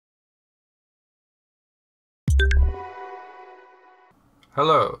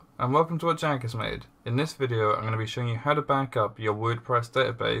Hello, and welcome to What Jack has made. In this video, I'm going to be showing you how to back up your WordPress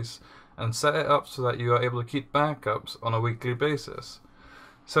database and set it up so that you are able to keep backups on a weekly basis.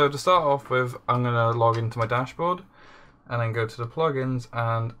 So to start off with, I'm going to log into my dashboard and then go to the plugins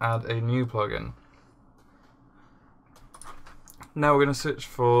and add a new plugin. Now we're going to search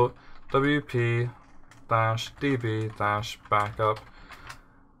for wp-db-backup,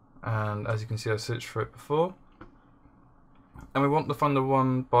 and as you can see I searched for it before. And we want to find the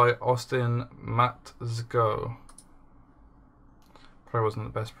one by Austin Matzko. Probably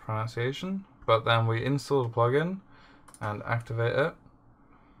wasn't the best pronunciation, but then we install the plugin and activate it.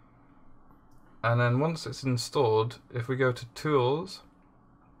 And then once it's installed, if we go to Tools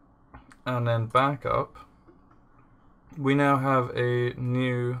and then Backup, we now have a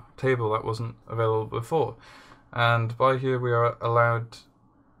new table that wasn't available before. And by here we are allowed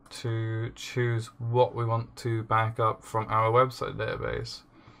to choose what we want to back up from our website database.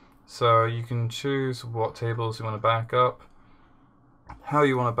 So you can choose what tables you want to back up, how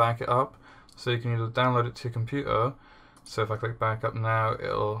you want to back it up, so you can either download it to your computer. So if I click backup now,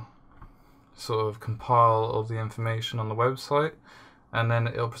 it'll sort of compile all the information on the website, and then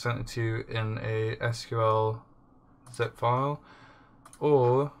it'll present it to you in a SQL zip file.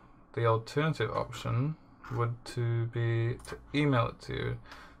 Or the alternative option would be to email it to you.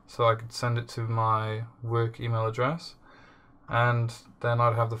 So I could send it to my work email address, and then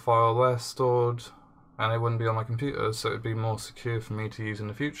I'd have the file there stored and it wouldn't be on my computer, so it'd be more secure for me to use in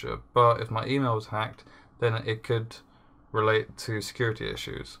the future. But if my email was hacked, then it could relate to security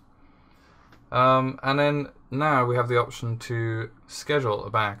issues. And then now we have the option to schedule a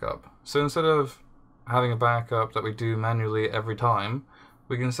backup. So instead of having a backup that we do manually every time,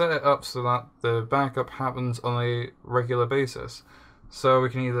 we can set it up so that the backup happens on a regular basis. So we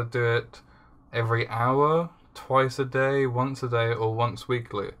can either do it every hour, twice a day, once a day, or once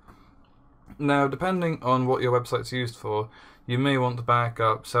weekly. Now, depending on what your website's used for, you may want to back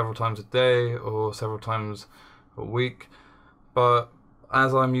up several times a day or several times a week. But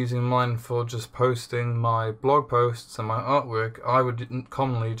as I'm using mine for just posting my blog posts and my artwork, I would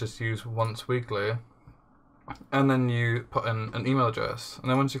commonly just use once weekly. And then you put in an email address. And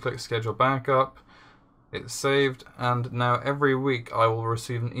then once you click schedule backup, it's saved, and now every week I will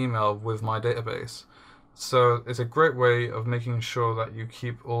receive an email with my database. So it's a great way of making sure that you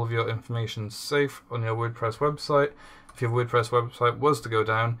keep all of your information safe on your WordPress website. If your WordPress website was to go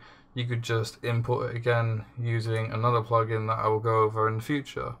down, you could just import it again using another plugin that I will go over in the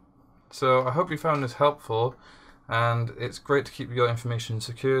future. So I hope you found this helpful, and it's great to keep your information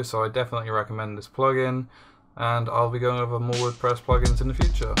secure, so I definitely recommend this plugin, and I'll be going over more WordPress plugins in the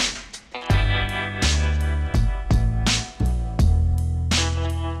future.